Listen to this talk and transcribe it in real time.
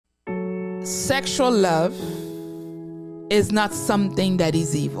Sexual love is not something that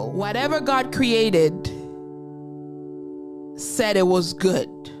is evil. Whatever God created said it was good,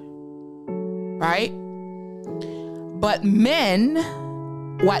 right? But men,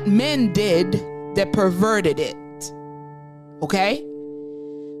 what men did, they perverted it. Okay?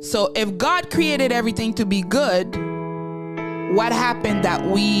 So if God created everything to be good, what happened that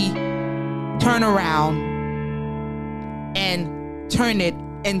we turn around and turn it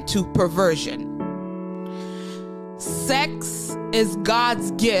into perversion? Sex is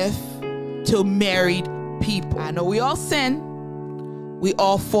God's gift to married people. I know we all sin. We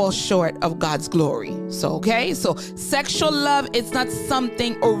all fall short of God's glory. So, okay? So sexual love is not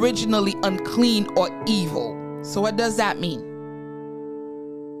something originally unclean or evil. So what does that mean?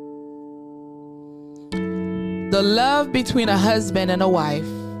 The love between a husband and a wife,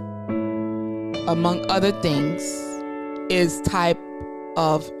 among other things, is type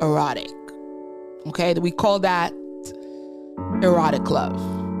of erotic. Okay? We call that erotic love.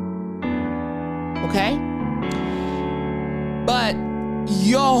 Okay? But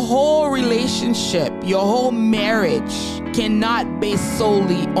your whole relationship, your whole marriage cannot base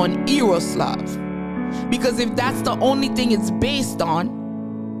solely on eros love. Because if that's the only thing it's based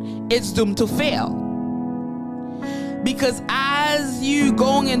on, it's doomed to fail. Because as you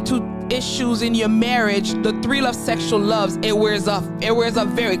going into issues in your marriage, the thrill of sexual loves, it wears off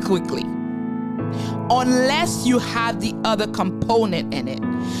very quickly. Unless you have the other component in it,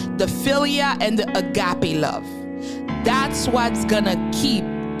 the philia and the agape love. That's what's gonna keep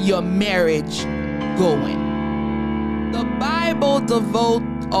your marriage going. The Bible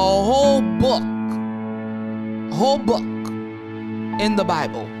devotes a whole book in the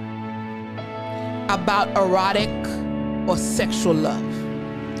Bible about erotic or sexual love.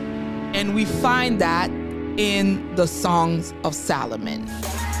 And we find that in the Songs of Solomon.